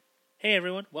Hey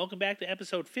everyone, welcome back to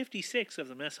episode 56 of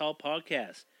the Mess Hall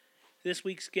Podcast. This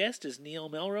week's guest is Neil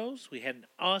Melrose. We had an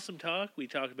awesome talk. We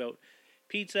talked about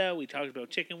pizza, we talked about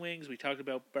chicken wings, we talked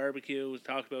about barbecue, we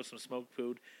talked about some smoked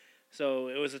food. So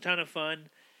it was a ton of fun.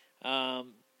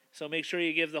 So make sure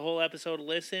you give the whole episode a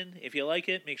listen. If you like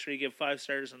it, make sure you give 5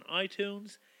 stars on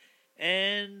iTunes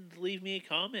and leave me a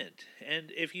comment.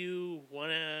 And if you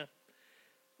want to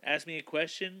ask me a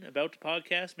question about the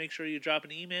podcast, make sure you drop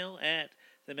an email at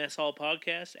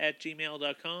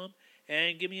themesshallpodcast@gmail.com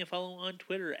and give me a follow on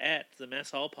Twitter at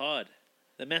themesshallpod.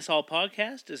 The Mess Hall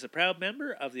Podcast is a proud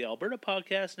member of the Alberta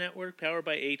Podcast Network powered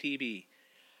by ATB.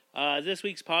 This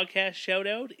week's podcast shout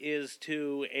out is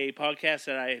to a podcast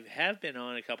that I have been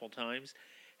on a couple times.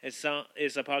 It's a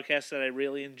podcast that I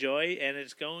really enjoy, and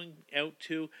it's going out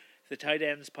to the Tight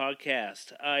Ends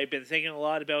Podcast. I've been thinking a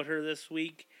lot about her this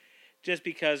week just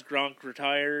because Gronk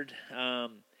retired.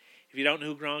 If you don't know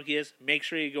who Gronk is, make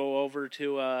sure you go over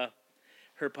to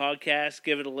her podcast,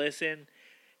 give it a listen.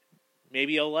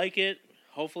 Maybe you'll like it.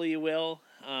 Hopefully you will.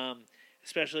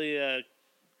 Especially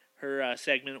her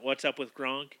segment, What's Up with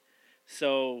Gronk.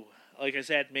 So, like I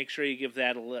said, make sure you give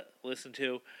that a listen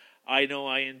to. I know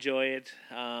I enjoy it.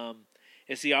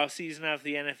 It's the off season of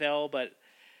the NFL, but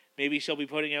maybe she'll be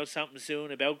putting out something soon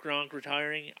about Gronk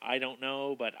retiring. I don't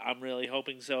know, but I'm really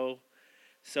hoping so.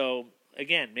 So,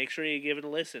 again, make sure you give it a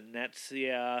listen. That's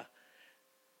the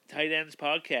Tight Ends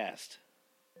Podcast.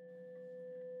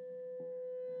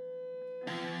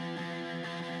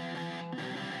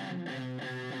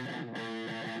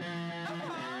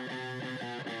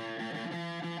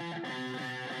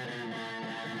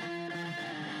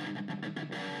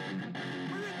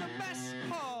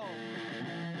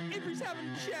 Having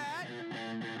a chat,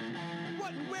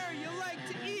 what and where you like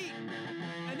to eat,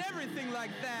 and everything like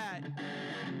that.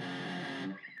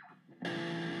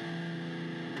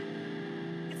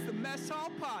 It's the Mess Hall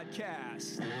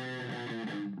Podcast.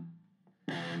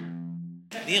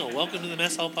 Neil, welcome to the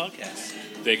Mess Hall Podcast.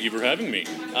 Thank you for having me.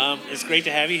 It's great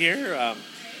to have you here.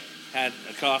 Had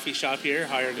a coffee shop here,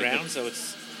 Higher Ground, so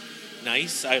it's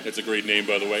nice. It's a great name,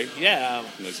 by the way. Yeah.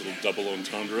 Nice little double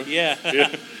entendre. Yeah.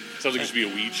 Sounds like it should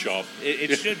be a weed shop.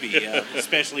 It should be,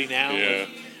 especially now with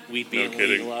weed being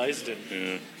legalized.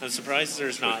 And I'm surprised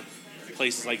there's not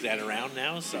places like that around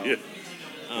now. So,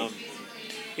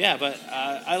 but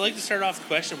I like to start off the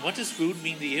question: what does food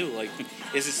mean to you? Like,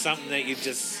 is it something that you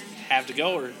just have to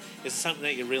go, or is it something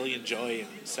that you really enjoy and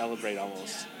celebrate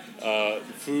almost?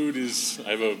 Food is.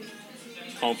 I have a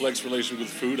complex relation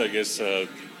with food. I guess.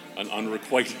 An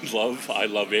unrequited love. I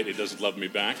love it. It doesn't love me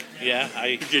back. Yeah,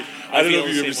 I don't know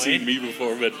if you've ever seen me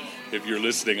before, but if you're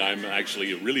listening, I'm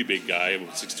actually a really big guy. I'm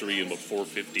about 6'3" and about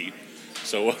 450.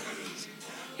 So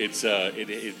it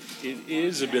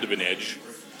is a bit of an edge.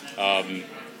 I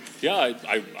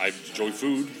enjoy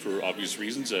food for obvious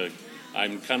reasons.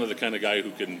 I'm kind of the kind of guy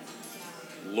who can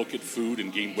look at food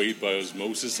and gain weight by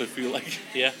osmosis, I feel like.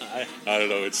 Yeah. I don't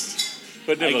know.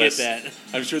 But nevertheless, I get that.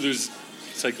 I'm sure there's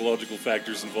psychological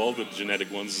factors involved, but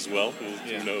genetic ones as well.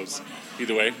 Who knows?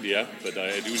 Either way, but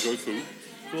I do enjoy food.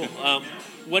 Cool.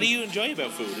 What do you enjoy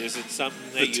about food? Is it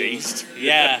something that the taste?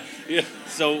 Yeah. Yeah.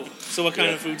 So what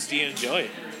kind of foods do you enjoy?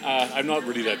 I'm not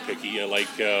really that picky. I like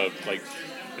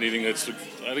anything that's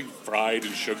fried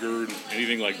and sugar and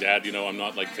anything like that. You know, I'm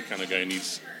not like the kind of guy who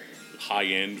needs high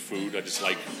end food. I just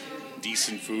like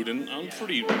decent food, and I'm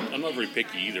not very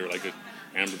picky either. Like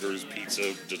hamburgers,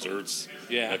 pizza, desserts,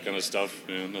 that kind of stuff.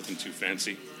 Nothing too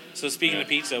fancy. So speaking of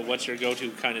pizza, what's your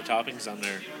go-to kind of toppings on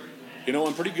there? You know,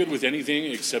 I'm pretty good with anything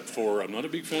except for I'm not a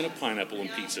big fan of pineapple on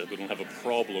pizza, but don't have a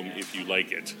problem if you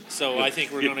like it. So I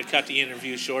think we're going to cut the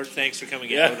interview short. Thanks for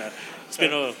coming out. It's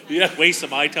been a waste of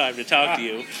my time to talk to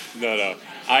you. No.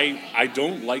 I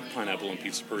don't like pineapple on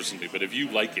pizza personally, but if you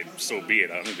like it, so be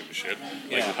it. I don't give a shit.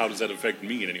 How does that affect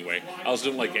me in any way? I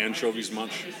also don't like anchovies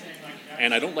much.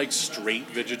 And I don't like straight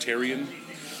vegetarian.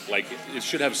 Like, it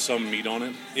should have some meat on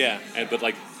it. Yeah. But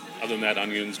other than that,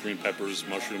 onions, green peppers,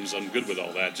 mushrooms, I'm good with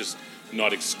all that. Just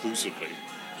not exclusively.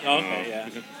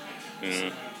 Okay,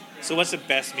 So what's the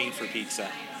best meat for pizza?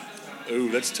 Oh,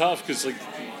 that's tough because, I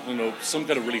don't know, some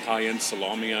kind of really high-end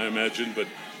salami, I imagine. But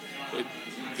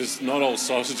because not all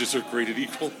sausages are created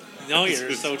equal. No,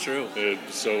 you're so true.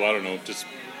 So, I don't know.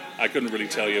 I couldn't really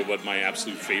tell you what my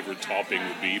absolute favorite topping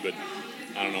would be, but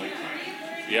I don't know.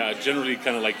 Yeah, generally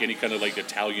kind of like any kind of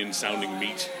Italian-sounding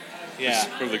meat. Yeah.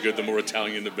 It's really good. The more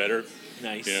Italian, the better.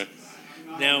 Nice. Yeah.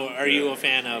 Now, are you a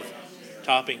fan of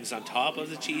toppings on top of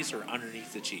the cheese or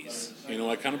underneath the cheese? You know,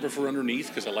 I kind of prefer underneath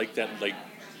because I like that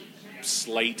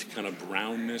slight kind of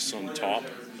brownness on top.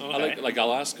 Okay.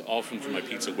 I'll ask often for my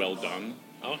pizza well done.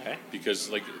 Okay. Because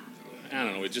I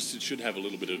don't know. It should have a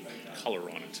little bit of color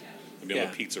on it. Maybe I'm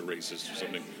a pizza racist or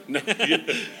something. No,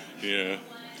 yeah.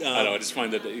 I don't know. I just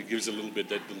find that it gives a little bit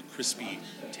that little crispy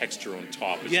texture on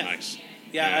top. Is nice.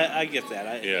 Yeah, I get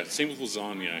that. Same with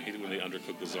lasagna. I hate it when they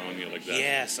undercook lasagna like that.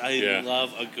 Yes, I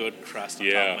love a good crust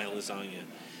on top of my lasagna.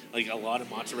 Like a lot of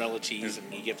mozzarella cheese,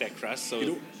 and you get that crust.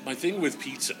 So my thing with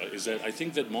pizza is that I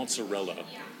think that mozzarella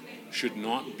should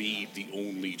not be the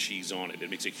only cheese on it. It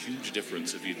makes a huge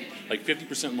difference if you like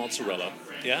 50% mozzarella.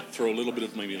 Yeah. Throw a little bit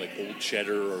of maybe like old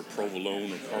cheddar or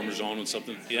provolone or parmesan and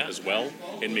something as well.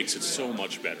 It makes it so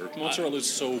much better. Mozzarella is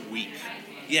so weak.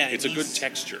 Yeah, it's a good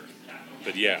texture.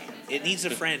 But it needs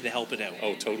a friend to help it out.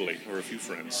 Oh, totally, or a few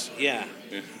friends. Yeah,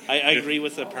 I agree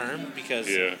with the parm because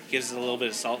it gives it a little bit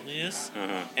of saltiness,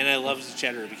 and I love the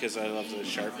cheddar because I love the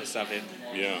sharpness of it.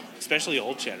 Yeah, especially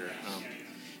old cheddar.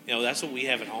 That's what we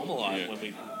have at home a lot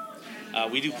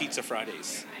when we do pizza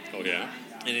Fridays. Oh yeah,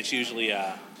 and it's usually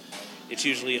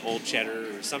old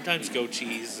cheddar or sometimes goat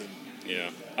cheese.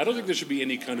 And I don't think there should be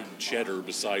any kind of cheddar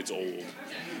besides old,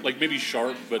 like maybe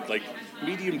sharp, but like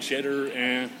medium cheddar.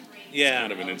 It's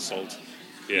kind of an insult.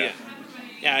 Yeah,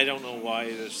 I don't know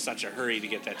why there's such a hurry to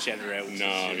get that cheddar out.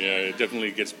 No, it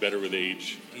definitely gets better with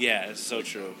age. Yeah, it's so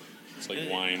true. It's like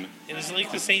wine. And it's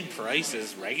like the same price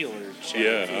as regular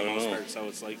cheddar for the most part, so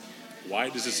it's like... Why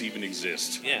does this even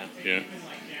exist? Yeah.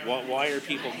 Why are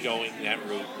people going that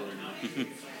route?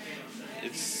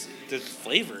 The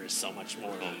flavor is so much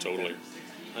more. Oh, totally.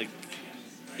 Like,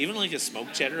 even like a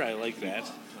smoked cheddar, I like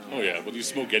that. Oh, yeah. Well, you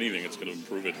smoke anything, it's going to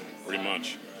improve it pretty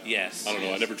much. Yes. I don't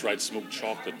know. I never tried smoked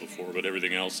chocolate before, but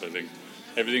everything else, I think.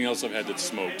 Everything else I've had that's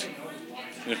smoked.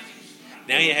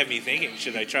 Now you have me thinking,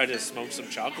 should I try to smoke some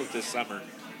chocolate this summer?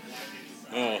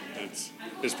 Oh,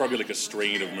 there's probably like a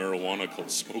strain of marijuana called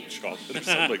smoked chocolate or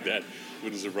something like that.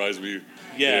 Wouldn't surprise me.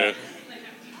 Yeah,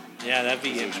 that'd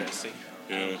be interesting.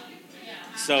 Yeah.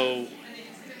 So...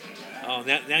 Oh,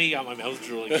 now you got my mouth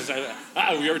drooling.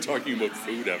 We are talking about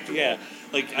food after all.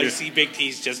 Like I see Big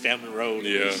T's just down the road.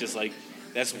 And it's just like,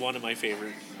 that's one of my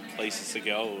favorite places to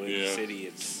go in the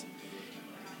city.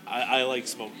 I like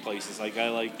smoked places. Like I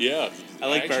like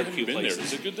barbecue places. There.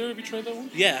 Is it good there? Have you tried that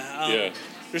one? Yeah.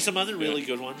 There's some other really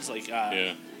good ones. Like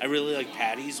I really like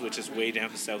Patty's, which is way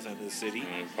down the south end of the city.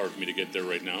 Hard for me to get there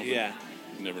right now. But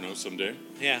you never know someday.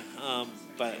 Yeah.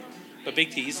 But Big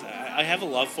T's, I have a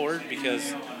love for it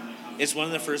because it's one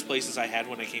of the first places I had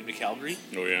when I came to Calgary.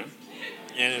 Oh, yeah?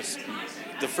 And it's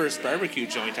the first barbecue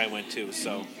joint I went to,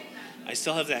 so I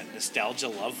still have that nostalgia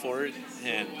love for it.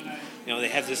 And, they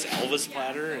have this Elvis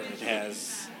platter, and it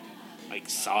has, like,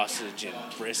 sausage and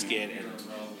brisket and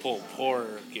pulled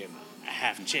pork and a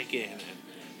half chicken and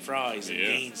fries and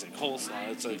beans and coleslaw.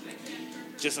 It's, like,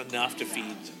 just enough to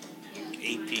feed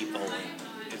 8 people.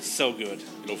 It's so good.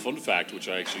 Fun fact, which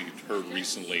I actually heard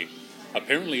recently,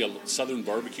 apparently a Southern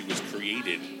barbecue was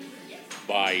created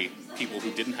by people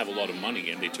who didn't have a lot of money,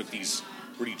 and they took these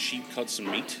pretty cheap cuts of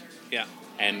meat. Yeah.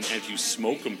 And if you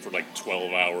smoke them for like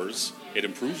 12 hours, it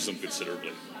improves them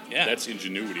considerably. Yeah. That's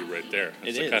ingenuity right there.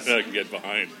 That's the kind I can get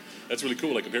behind. That's really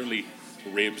cool. Like apparently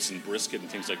ribs and brisket and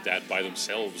things like that by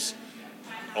themselves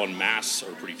en masse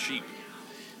are pretty cheap.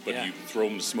 But you throw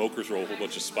them in the smoker, throw a whole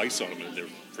bunch of spice on them, and they're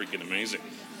freaking amazing.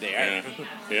 They are.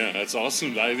 Yeah, that's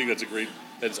awesome. I think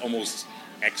that's almost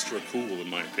extra cool in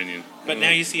my opinion. But now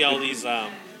you see all these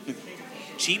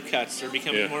cheap cuts are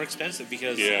becoming more expensive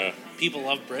because people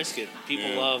love brisket.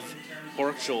 People love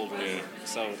pork shoulder. Yeah.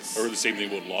 So it's... Or the same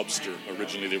thing with lobster.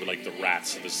 Originally they were like the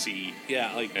rats of the sea.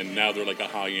 Yeah, and now they're like a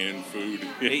high-end food.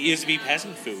 It used to be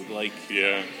peasant food. Like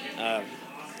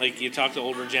you talk to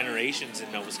older generations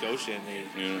in Nova Scotia,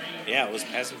 and it was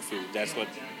peasant food. That's what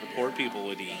the poor people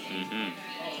would eat.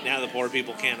 Mm-hmm. Now the poor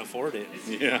people can't afford it.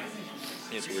 Yeah,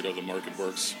 it's weird how the market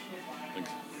works.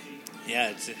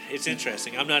 Yeah, it's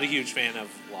interesting. I'm not a huge fan of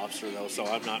lobster though, so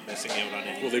I'm not missing out on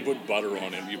anything. Well, they put butter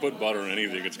on it. You put butter on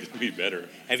anything, it's going to be better.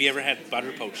 Have you ever had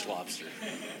butter poached lobster?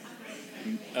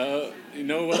 You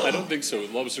know what? I don't think so.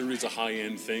 Lobster is a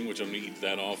high-end thing, which I don't eat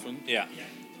that often. Yeah.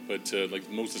 But like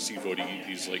most of the seafood you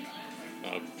eat is like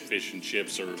fish and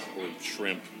chips or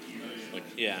shrimp. Like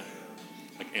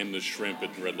and the shrimp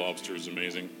at Red Lobster is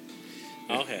amazing.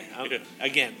 Okay.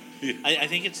 Again, I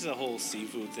think it's the whole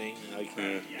seafood thing. Like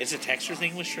it's a texture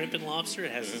thing with shrimp and lobster.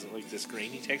 It has like this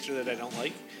grainy texture that I don't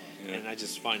like, and I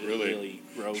just find it really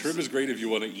gross. Shrimp is great if you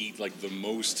want to eat like the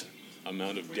most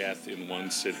amount of death in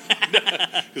one sitting.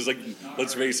 Because like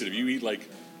let's face it, if you eat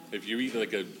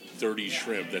like a 30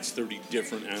 shrimp, that's 30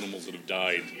 different animals that have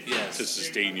died to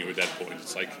sustain you at that point.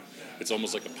 It's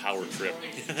almost like a power trip.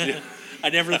 I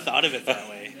never thought of it that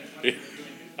way.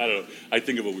 I don't know. I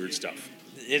think about weird stuff.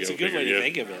 It's a good way to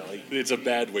think of it. Like, it's a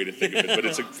bad way to think of it, but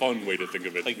it's a fun way to think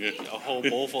of it. Like a whole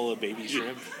bowl full of baby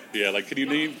shrimp. Yeah, like can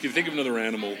you think of another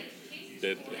animal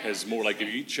that has more, like if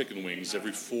you eat chicken wings,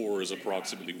 every 4 is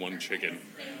approximately 1 chicken.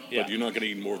 Yeah. But you're not going to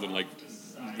eat more than, like,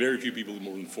 very few people eat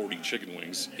more than 40 chicken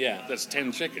wings. Yeah. That's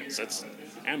 10 chickens. That's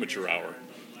amateur hour.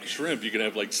 Shrimp, you can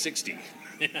have like 60.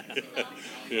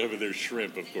 Yeah, but there's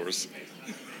shrimp, of course.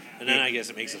 And then I guess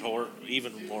it makes it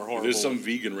even more horrible. There's some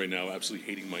vegan right now absolutely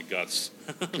hating my guts.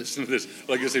 Listen to this.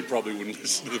 Well, I guess they probably wouldn't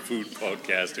listen to the food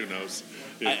podcast. Who knows?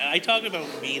 Yeah. I talk about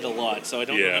meat a lot, so I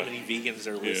don't know how many vegans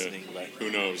are listening. But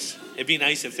who knows? It'd be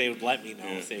nice if they would let me know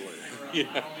if they were.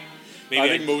 Yeah. Maybe I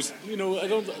think most, I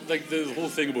don't like the whole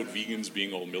thing about vegans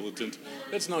being all militant.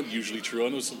 That's not usually true. I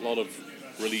know there's a lot of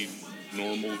really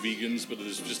normal vegans, but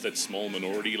there's just that small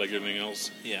minority like everything else.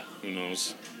 Yeah. Who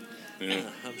knows? Yeah.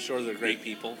 I'm sure they're great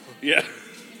people. Yeah.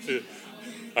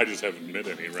 I just haven't met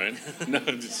any, right?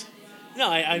 No,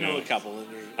 I know a couple. And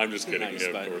I'm just kidding. Nice,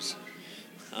 of course.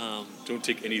 Don't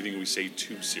take anything we say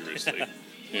too seriously.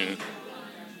 Yeah.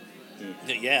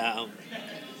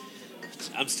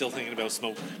 I'm still thinking about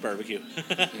smoked barbecue.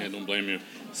 Yeah, don't blame you.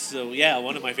 So, yeah,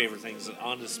 one of my favorite things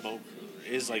on the smoke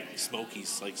is, like,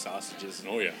 smokies, like sausages.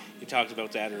 Oh, yeah. You talked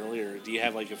about that earlier. Do you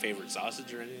have, like, a favorite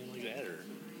sausage or anything like that? Or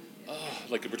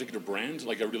like a particular brand?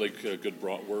 Like, I really like a good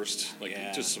bratwurst. Like,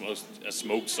 just a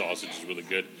smoked sausage is really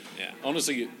good. Yeah.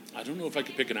 Honestly, I don't know if I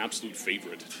could pick an absolute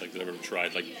favorite, like, that I've ever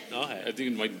tried. Like, I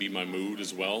think it might be my mood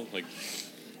as well. Like,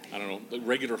 I don't know. Like,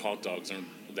 regular hot dogs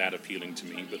aren't that appealing to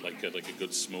me, but, like a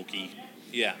good smoky...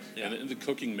 Yeah. And the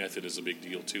cooking method is a big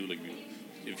deal, too. Like,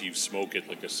 if you smoke it,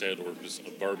 like I said, or just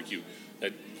a barbecue,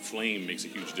 that flame makes a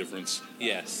huge difference.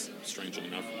 Yes. Strangely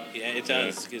enough. Yeah, it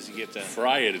does, because you get to...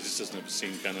 Fry it, it just doesn't have the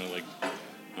same kind of, like,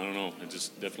 I don't know, it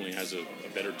just definitely has a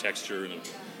better texture and a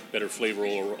better flavor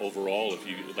overall. If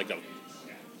you, like,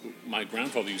 my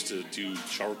grandfather used to do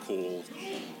charcoal,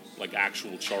 like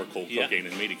actual charcoal cooking, and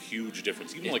it made a huge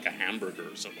difference. Even like a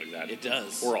hamburger or something like that. It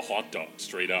does. Or a hot dog,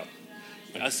 straight up.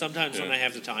 Sometimes when I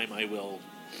have the time, I will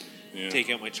take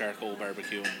out my charcoal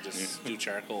barbecue and just do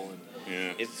charcoal,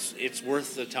 and it's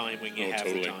worth the time when you have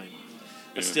the time.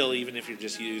 But still, even if you're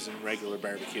just using regular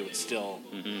barbecue, it's still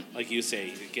like you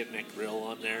say, getting that grill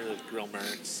on there, the grill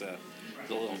marks,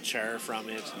 the little char from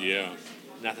it. Yeah,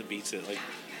 nothing beats it. Like,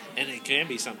 and it can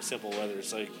be something simple, whether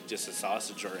it's like just a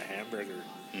sausage or a hamburger.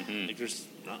 Like, there's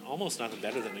almost nothing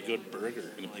better than a good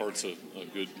burger. And it imparts a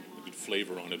good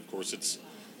flavor on it. Of course, it's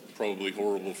probably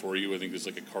horrible for you. I think there's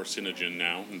like a carcinogen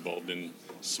now involved in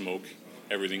smoke.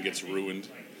 Everything gets ruined.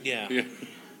 Yeah.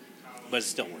 But it's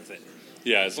still worth it.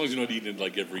 Yeah, as long as you're not eating it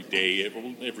like every day,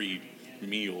 every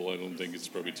meal, I don't think it's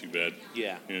probably too bad.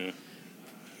 Yeah.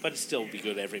 But it'd still be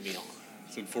good every meal.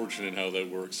 It's unfortunate how that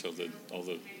works, how all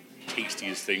the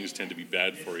tastiest things tend to be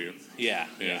bad for you. Yeah.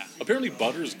 Apparently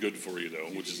butter's good for you,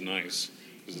 though, which is nice,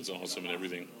 because it's awesome and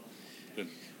everything. But,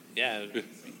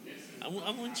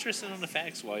 I'm interested on the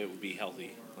facts why it would be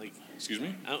healthy. Like, excuse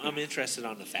me? I'm interested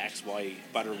on the facts why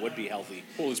butter would be healthy.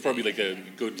 Well, it's probably like a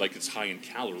good, like it's high in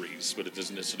calories, but it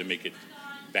doesn't necessarily make it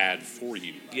bad for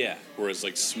you. Yeah. Whereas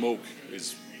like smoke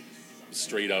is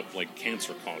straight up like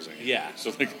cancer causing. Yeah.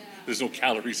 So like there's no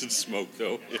calories in smoke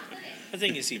though. I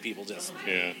think you see people just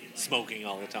smoking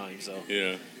all the time. So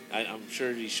I'm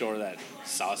pretty sure that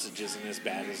sausage isn't as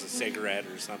bad as a cigarette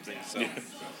or something. So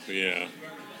yeah.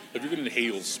 If you're going to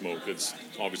inhale smoke, it's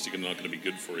obviously not going to be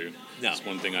good for you. No. That's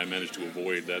one thing I managed to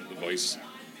avoid, that advice.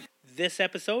 This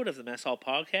episode of the Mess Hall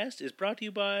Podcast is brought to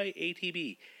you by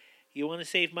ATB. You want to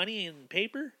save money in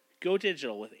paper? Go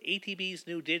digital with ATB's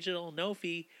new digital,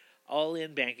 no-fee,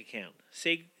 all-in bank account.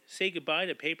 Say goodbye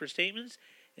to paper statements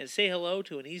and say hello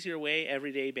to an easier way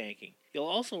everyday banking. You'll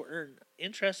also earn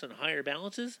interest on higher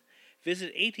balances.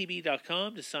 Visit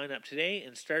atb.com to sign up today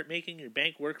and start making your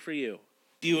bank work for you.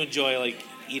 Do you enjoy, like,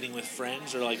 eating with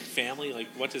friends or, like, family? Like,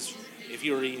 if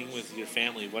you were eating with your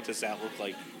family, what does that look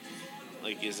like?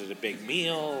 Like, is it a big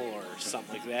meal or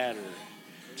something like that, or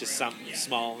just something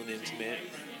small and intimate?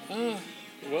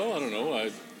 Well, I don't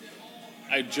know.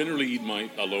 I generally eat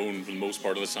mine alone for the most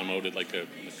part, unless I'm out at, like, an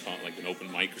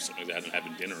open mic or something like that and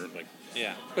having dinner. Like,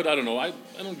 But I don't know. I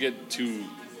don't get too,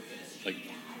 like,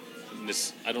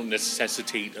 I don't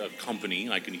necessitate a company.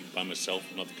 I can eat by myself.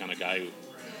 I'm not the kind of guy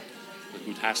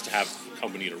who has to have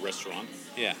company at a restaurant.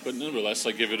 Yeah. But nevertheless,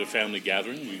 like, if it's a family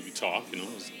gathering, we talk,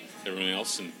 as everyone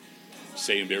else, and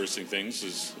say embarrassing things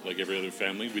as like every other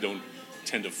family. We don't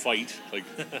tend to fight.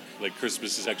 Like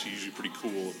Christmas is actually usually pretty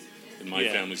cool in my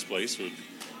family's place. So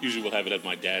usually we'll have it at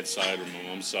my dad's side or my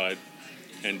mom's side.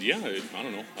 And I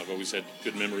don't know. I've always had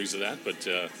good memories of that, but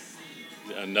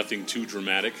nothing too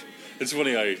dramatic. It's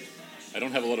funny, I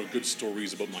don't have a lot of good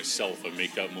stories about myself. I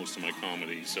make up most of my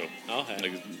comedy, so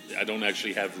like, I don't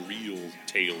actually have real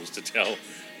tales to tell.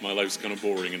 My life's kind of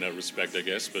boring in that respect, I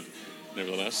guess, but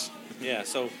nevertheless. Yeah,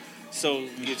 so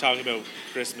you're talking about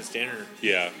Christmas dinner.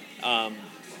 Yeah.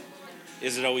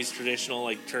 Is it always traditional,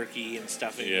 like turkey and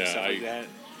stuffing and stuff like that?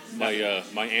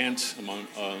 My aunt,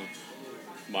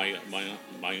 my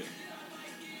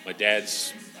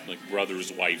dad's like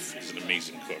brother's wife is an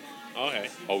amazing cook. Okay.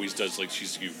 Always does, like,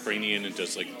 she's Ukrainian and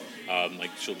does like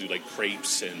she'll do like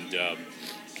crepes and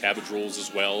cabbage rolls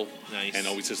as well. Nice. And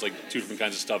always has like 2 different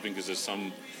kinds of stuffing because there's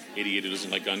some idiot who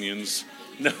doesn't like onions.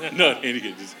 No, not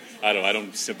idiot. I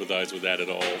don't sympathize with that at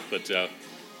all. But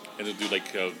and they'll do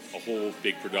like a whole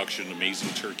big production, amazing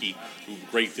turkey.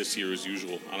 Great this year as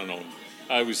usual. I don't know.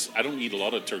 I don't eat a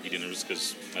lot of turkey dinners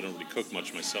because I don't really cook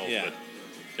much myself. Yeah. But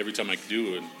every time I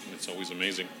do it, it's always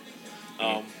amazing.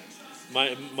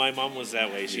 My mom was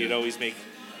that way. She'd always make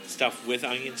stuff with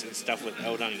onions and stuff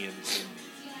without onions.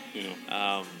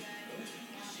 And,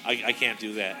 I can't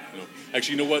do that.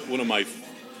 Actually, you know what? One of my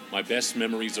best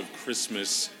memories of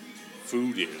Christmas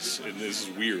food is, and this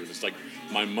is weird. It's like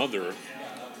my mother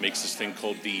makes this thing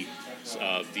called the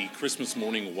Christmas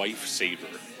morning wife saver,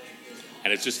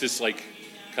 and it's just this like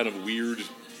kind of weird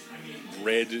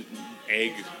bread,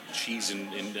 egg, cheese, and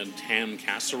ham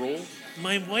casserole.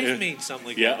 My wife made something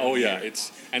like that. Yeah, oh yeah.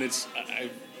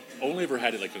 I've only ever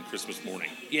had it like on Christmas morning.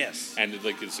 Yes. And it's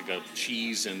like a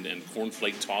cheese and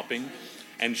cornflake topping.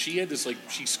 And she had this, like,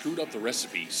 she screwed up the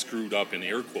recipe, screwed up in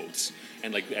air quotes,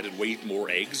 and like added way more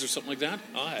eggs or something like that.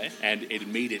 Okay. And it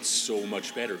made it so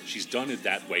much better. She's done it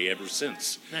that way ever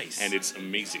since. Nice. And it's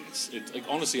amazing. It's like,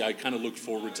 honestly, I kind of look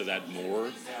forward to that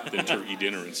more than turkey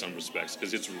dinner in some respects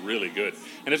because it's really good.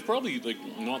 And it's probably like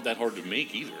not that hard to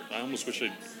make either. I almost wish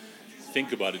I'd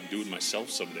think about it and do it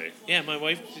myself someday. Yeah, my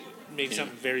wife made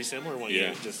something very similar one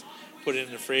year. Just put it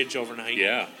in the fridge overnight.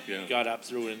 Yeah. Got up,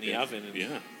 threw it in the oven.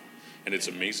 And and it's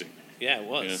amazing. Yeah, it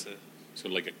was. Yeah. So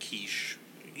like a quiche.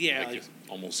 Yeah. Like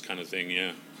almost kind of thing,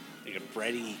 yeah. Like a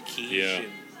bready quiche. Yeah. And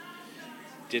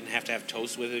didn't have to have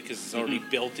toast with it because it's already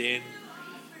built in.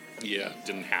 Yeah,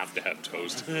 didn't have to have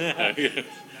toast.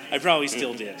 I probably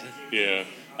still did. Yeah.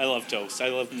 I love toast. I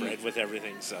love bread with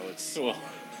everything, so it's... Well,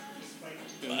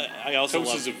 I also toast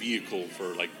love... is a vehicle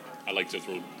for, like, I like to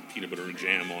throw peanut butter and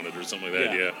jam on it or something like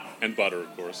that, yeah. And butter,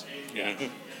 of course. Yeah.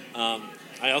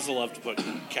 I also love to put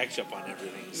ketchup on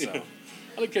everything, so...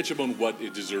 I like ketchup on what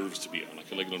it deserves to be on.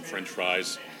 Like, I like it on French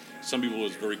fries. Some people,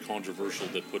 it's very controversial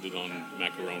that put it on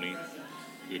macaroni,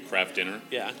 Kraft dinner.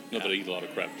 Yeah. Not that I eat a lot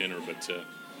of Kraft dinner, but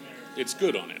it's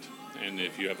good on it. And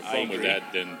if you have a problem with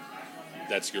that, then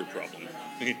that's your problem.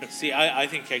 See, I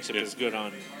think ketchup is good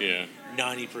on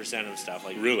 90% of stuff.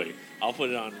 Like, really? I'll put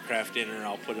it on Kraft dinner.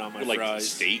 I'll put it on my like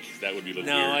fries. Steak? That would be a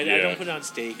little weird. weird. I don't put it on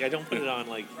steak. I don't put it on,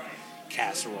 like,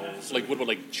 casseroles. Like, what about,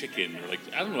 like, chicken? Or, like,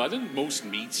 I don't know. I think most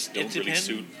meats don't really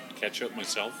suit ketchup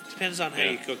myself. Depends on how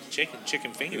you cook the chicken.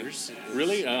 Chicken fingers.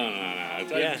 Really?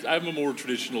 I'm a more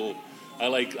traditional... I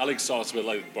like sauce, but I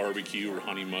like barbecue or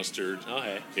honey mustard.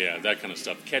 Okay. Yeah, that kind of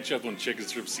stuff. Ketchup on chicken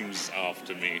strips seems off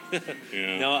to me.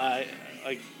 Yeah. No, I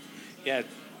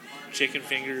chicken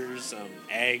fingers,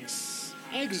 eggs.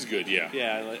 Eggs is good, yeah.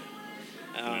 Yeah,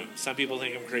 I like. Some people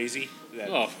think I'm crazy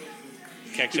that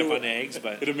ketchup on eggs,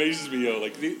 but it amazes me.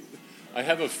 Like I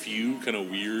have a few kind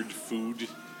of weird food,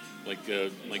 like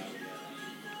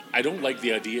I don't like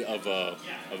the idea of a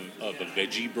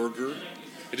veggie burger.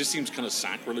 It just seems kind of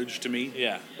sacrilege to me.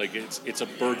 Yeah. Like it's a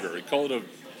burger. You call it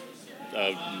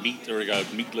a meat or a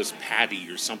meatless patty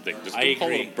or something. Just don't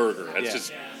call it a burger. That's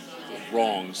just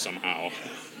wrong somehow.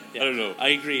 Yeah. I don't know. I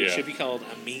agree. Yeah. It should be called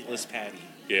a meatless patty.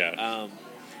 Yeah.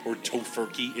 Or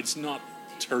tofurkey. It's not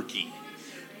turkey.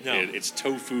 No. It's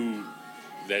tofu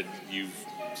that you've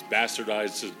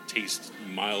bastardized to taste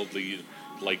mildly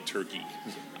like turkey.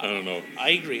 I don't know.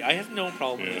 I agree. I have no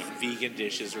problem with vegan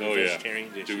dishes or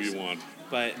vegetarian dishes. Do you want?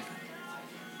 But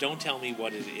don't tell me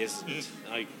what it isn't.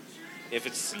 Like, if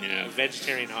it's a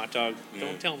vegetarian hot dog,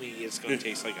 don't tell me it's going to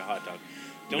taste like a hot dog.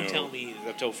 Don't tell me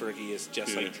the tofurkey is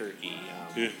just like turkey.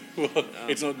 Well,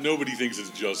 it's not. Nobody thinks it's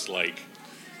just like.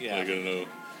 Yeah. Like, I don't know.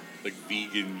 Like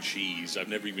vegan cheese. I've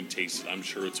never even tasted. I'm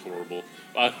sure it's horrible.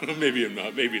 Maybe I'm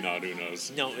not. Maybe not. Who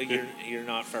knows? No, you're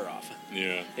not far off.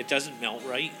 Yeah. It doesn't melt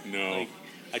right. No. Like,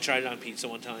 I tried it on pizza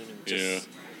one time and just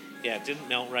it didn't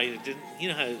melt right. It didn't. You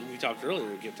know how we talked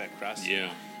earlier, get that crust.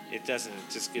 Yeah. It doesn't. It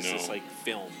just gets this like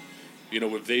film. You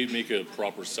know, if they make a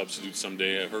proper substitute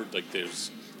someday, I heard like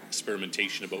there's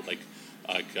experimentation about like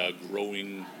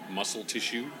growing muscle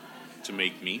tissue to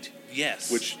make meat.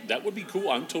 Yes. Which, that would be cool.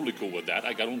 I'm totally cool with that.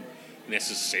 I don't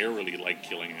necessarily like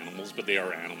killing animals, but they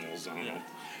are animals. I don't know.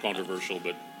 controversial,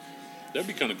 but that'd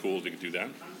be kind of cool if they could do that.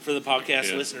 For the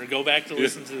podcast Yeah. listener, go back to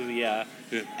listen to the Yeah.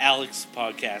 Alex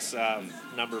podcast,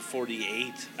 number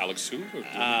 48. Alex who? Do you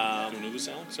know this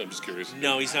Alex? I'm just curious.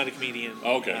 No, he's not a comedian.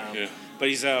 Oh, okay, yeah. But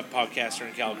he's a podcaster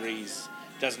in Calgary. He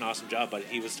does an awesome job, but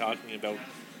he was talking about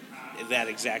that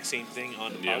exact same thing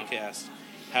on the podcast,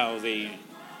 how they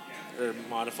are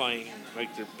modifying,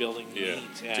 like they're building Yeah,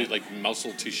 meat. like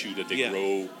muscle tissue that they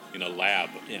grow in a lab.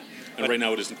 Yeah. And right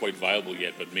now it isn't quite viable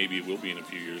yet, but maybe it will be in a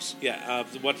few years. Yeah,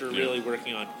 what they're really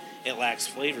working on, it lacks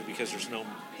flavor because there's no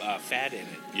fat in it.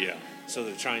 Yeah. So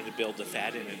they're trying to build the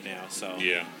fat in it now. So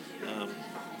Yeah.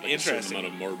 Like interesting. A certain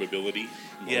amount of morbidity.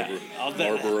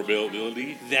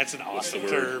 Morbidity. That's an What's the awesome word?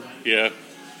 term. Yeah.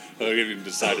 I haven't even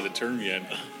decided the term yet.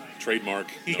 Trademark.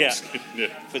 No, Yeah. yeah.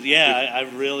 But yeah, I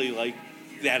really like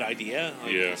that idea.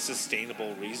 Like Yeah. a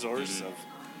sustainable resource of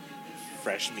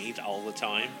fresh meat all the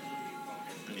time.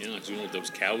 Yeah, like, you know, those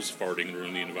cows farting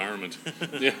around the environment.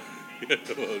 Yeah.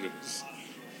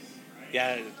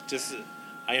 Yeah, just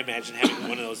I imagine having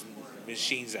one of those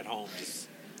machines at home. Just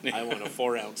I want a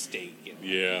 4-ounce steak,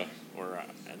 Yeah. or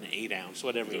an 8-ounce,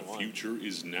 whatever The you want. future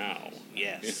is now.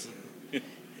 Yes,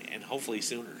 and hopefully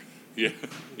sooner. Yeah.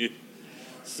 Yeah.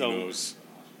 So, Who knows?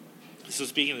 so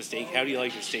speaking of steak, how do you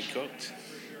like your steak cooked?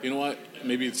 You know what?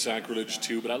 Maybe it's sacrilege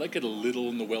too, but I like it a little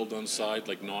on the well done side,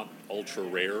 like not ultra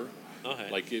rare. Okay.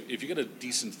 Like if you get a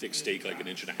decent thick steak, like 1.5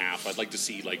 inches, I'd like to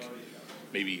see like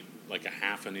maybe like a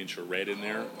 1/2 inch of red in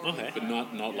there. Okay. But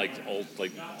not like all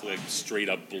like straight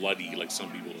up bloody like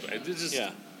some people. It's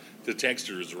just, the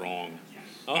texture is wrong.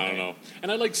 I Okay. don't know.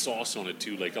 And I like sauce on it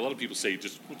too. Like a lot of people say,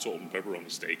 just put salt and pepper on the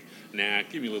steak. Nah,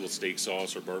 give me a little steak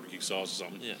sauce or barbecue sauce or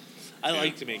something. Yeah. I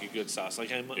like to make a good sauce.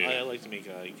 Like I like to make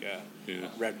a Yeah.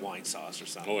 red wine sauce or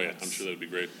something. Oh yeah, I'm sure that would be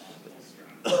great.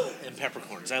 And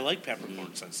peppercorns. I like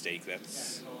peppercorns on steak.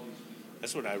 That's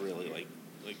what I really like.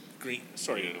 Like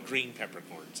green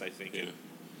peppercorns. I think. Yeah.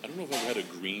 I don't know if I've had a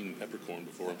green peppercorn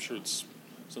before. I'm sure sounds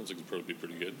like it'd probably be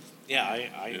pretty good. Yeah,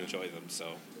 I enjoy them.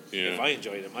 So Yeah. if I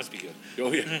enjoy it, it must be good.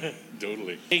 Oh yeah,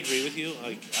 totally. I agree with you.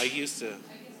 Like I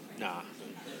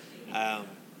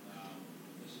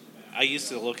used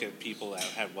to look at people that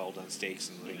had well done steaks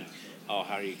and think, oh,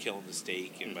 how are you killing the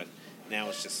steak? But now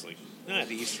it's just like,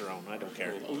 to each their own. I don't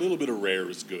care. A little bit of rare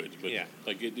is good, but Yeah.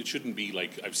 like it shouldn't be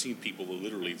like I've seen people who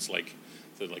literally it's like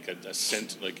a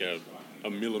cent, like a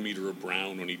millimeter of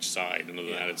brown on each side, and other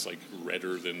than that it's like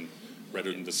redder than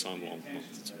the sun. Well,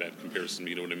 it's a bad comparison,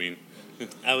 you know what I mean?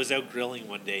 I was out grilling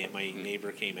one day and my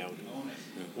neighbor came out.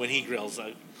 When he grills,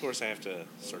 of course I have to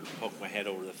sort of poke my head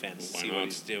over the fence to Why see not? what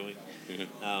he's doing.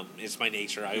 It's my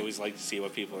nature. I always like to see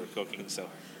what people are cooking. So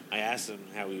I asked him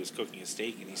how he was cooking his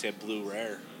steak, and he said blue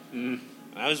rare. And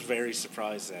I was very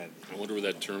surprised that. I wonder where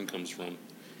that term comes from.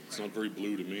 It's not very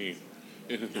blue to me.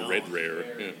 No. Red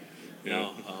rare. Yeah.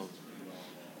 No,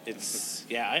 it's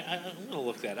I'm gonna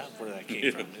look that up where that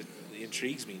came from. It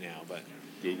intrigues me now, but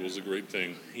Google's a great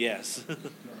thing. yes,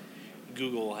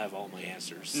 Google will have all my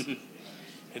answers.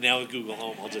 And now with Google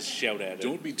Home, I'll just shout at it.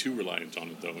 Don't be too reliant on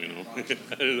it, though. You know,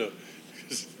 I don't know.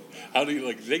 How do you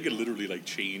like? They could literally like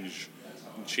change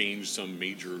some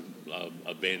major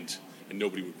event, and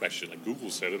nobody would question. Like Google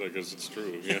said it, I guess it's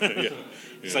true. Yeah.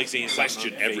 It's like saying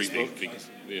question something on everything. Facebook.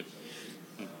 Yeah.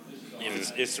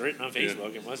 If it's written on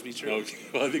Facebook, it must be true. Okay.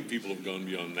 Well, I think people have gone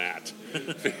beyond that.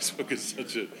 Facebook is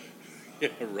such a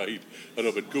right. I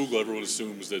know, but Google, everyone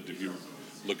assumes that if you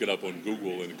look it up on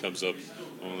Google and it comes up,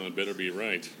 oh, it better be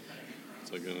right.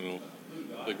 It's like I don't know.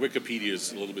 Like Wikipedia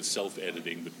is a little bit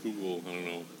self-editing, but Google, I don't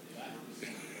know.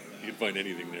 You can find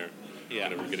anything there. Yeah.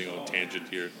 Whenever we're getting on a tangent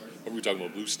here. What were we talking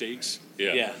about? Blue steaks?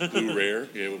 Yeah. Blue rare?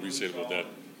 Yeah, what were you saying about that?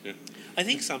 Yeah. I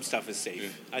think some stuff is safe.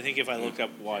 Yeah. I think if I looked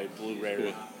up why blue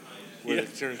rare, where the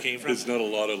term came from. There's not a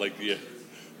lot of like the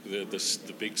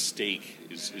big steak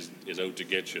is out to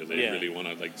get you. They really want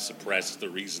to like suppress the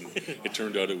reason. It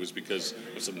turned out it was because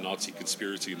of some Nazi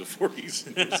conspiracy in the 40s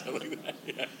or something like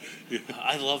that. Yeah.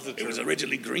 I love the term. It was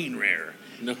originally green rare.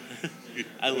 No.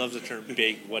 I love the term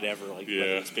big whatever, like Yeah.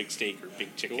 whether it's big steak or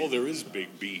big chicken. Well, there is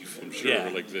big beef, I'm sure. Yeah.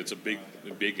 Like it's a big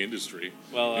industry.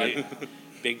 Well,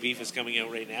 big beef is coming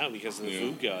out right now because of the Yeah.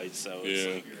 food guide, so it's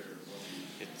Yeah. like,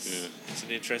 it's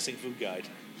an interesting food guide.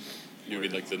 You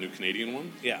mean like the new Canadian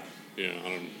one? Yeah. Yeah,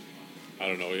 I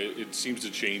don't know. It seems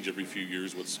to change every few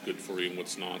years what's good for you and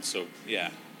what's not. So Yeah.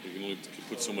 you can only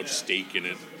put so much steak in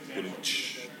it.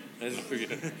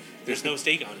 There's no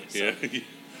steak on it. So. Yeah.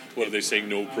 What are they saying?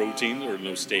 No protein or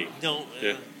no steak? No.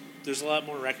 Yeah. There's a lot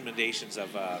more recommendations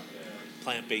of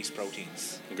plant-based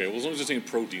proteins. Okay. Well, as long as they're saying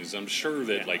proteins, I'm sure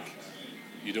that Yeah. like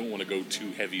you don't want to go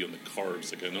too heavy on the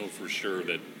carbs. Like I know for sure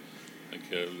that Like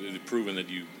they've proven that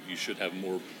you should have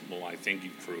more. Well, I think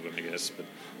you've proven, I guess, but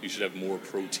you should have more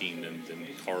protein than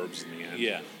carbs in the end.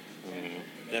 Yeah.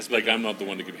 That's like I'm not the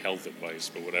one to give health advice,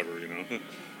 but whatever, you know.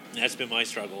 That's been my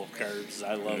struggle. Carbs.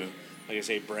 I love, like I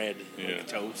say, bread, like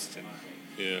toast, and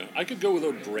yeah. I could go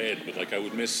without bread, but like I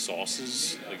would miss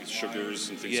sauces, like sugars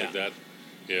and things like that.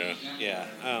 Yeah. Yeah.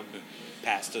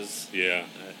 Pastas. Yeah.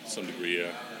 Some degree.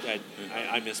 Yeah.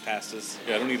 I miss pastas.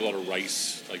 Yeah. I don't eat a lot of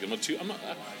rice. Like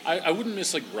I wouldn't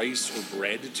miss like rice or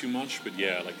bread too much, but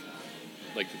yeah,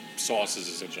 like sauces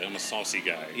essentially. I'm a saucy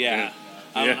guy. Yeah.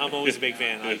 Yeah. I'm always a big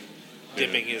fan.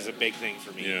 Dipping is a big thing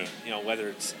for me. Yeah. You know, whether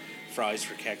it's fries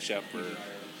for ketchup or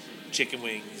chicken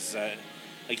wings.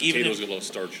 Like potatoes even get a little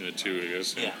starch in it too, I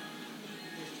guess. Yeah.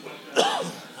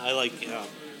 I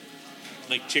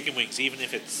like chicken wings, even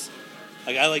if it's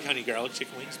like I like honey garlic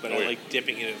chicken wings, but I like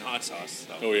dipping it in hot sauce.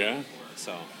 So. Oh yeah.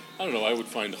 So I don't know. I would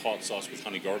find hot sauce with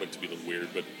honey garlic to be a little weird,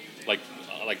 but like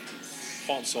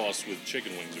hot sauce with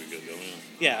chicken wings would be good though.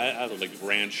 Yeah. Or like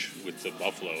ranch with the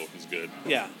buffalo is good.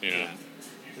 Yeah. Yeah.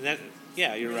 And that.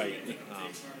 Yeah, you're right.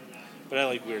 But I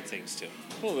like weird things too.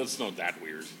 Well, that's not that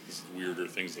weird. There's weirder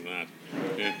things than that.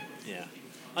 Yeah. Yeah.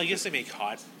 I guess they make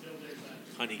hot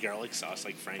honey garlic sauce,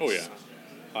 like Frank's. Oh yeah.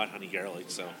 Hot honey garlic.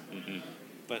 So. Mm-hmm.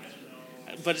 But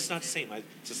it's not the same. I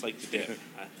just like the dip.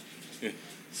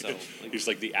 So. It's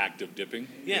like the act of dipping.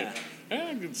 Yeah.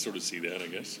 I can sort of see that, I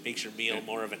guess. Makes your meal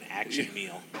more of an action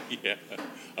meal. Yeah.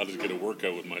 I'll just get a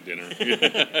workout with my dinner.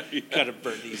 Gotta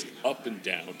burn these up and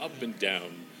down, up and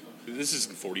down. This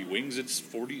isn't 40 wings. It's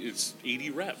 80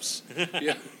 reps.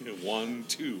 Yeah. 1,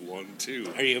 2, 1,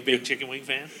 2. Are you a big chicken wing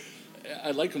fan?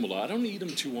 I like them a lot. I don't eat them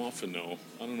too often, though.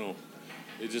 I don't know.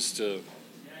 It just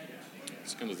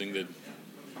it's the kind of thing that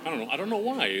I don't know. I don't know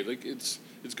why. Like it's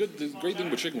good. The great thing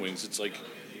with chicken wings, it's like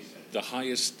the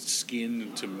highest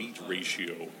skin to meat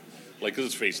ratio. Like,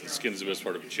 let's face it, the skin's the best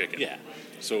part of a chicken. Yeah.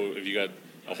 So if you got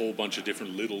a whole bunch of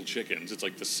different little chickens, it's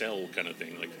like the cell kind of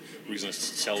thing. Like the reason the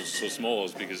cell's so small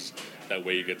is because that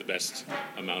way you get the best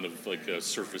amount of like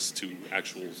surface to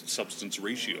actual substance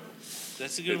ratio.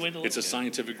 That's a good way to look at it. It's a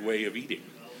scientific way of eating.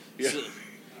 Yeah.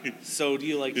 So do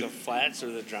you like the flats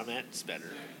or the drumettes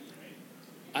better?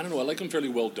 I don't know. I like them fairly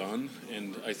well done,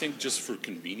 and I think just for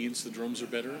convenience, the drums are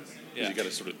better. Because you got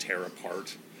to sort of tear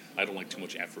apart. I don't like too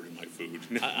much effort in my food.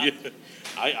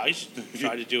 I should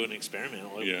try to do an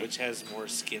experiment, which has more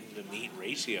skin to meat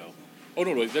ratio. Oh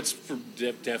no, that's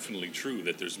definitely true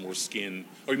that there's more skin.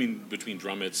 Oh, you mean between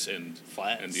drumettes and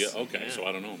flats? And so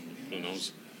I don't know. Who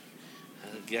knows?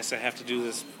 I guess I have to do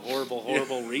this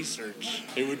horrible research.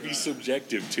 It would be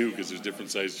subjective too, because there's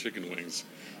different sized chicken wings.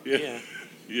 Yeah.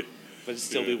 But it'd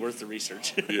still be worth the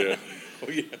research. Yeah.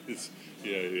 Oh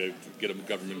yeah. Get them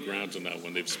government grants on that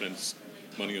one. They've spent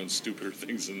money on stupider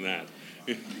things than that.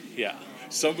 Yeah.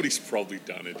 Somebody's probably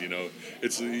done it. You know,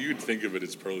 you'd think of it.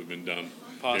 It's probably been done.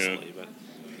 Possibly, but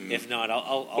if not,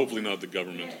 I'll hopefully not the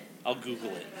government. I'll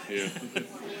Google it. Yeah.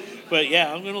 But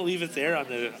yeah, I'm going to leave it there on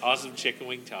the awesome chicken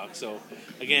wing talk. So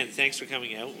again, thanks for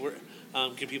coming out.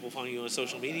 Can people find you on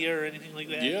social media or anything like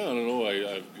that? Yeah, I don't know.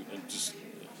 I'm just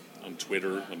on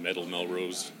Twitter, Metal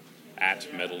Melrose,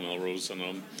 at Metal Melrose, and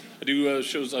I do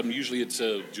shows. Usually it's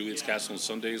Juliet's Castle on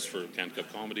Sundays for Can't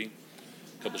Cup Comedy.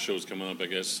 A couple shows coming up, I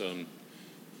guess.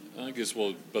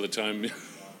 Well, by the time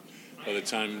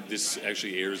this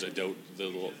actually airs, I doubt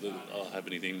I'll have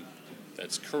anything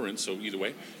that's current. So either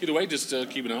way, just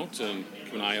keep an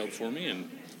eye out for me, and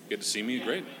get to see me.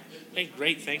 Great. Hey,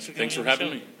 great! Thanks for coming. Thanks for having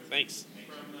me. Thanks.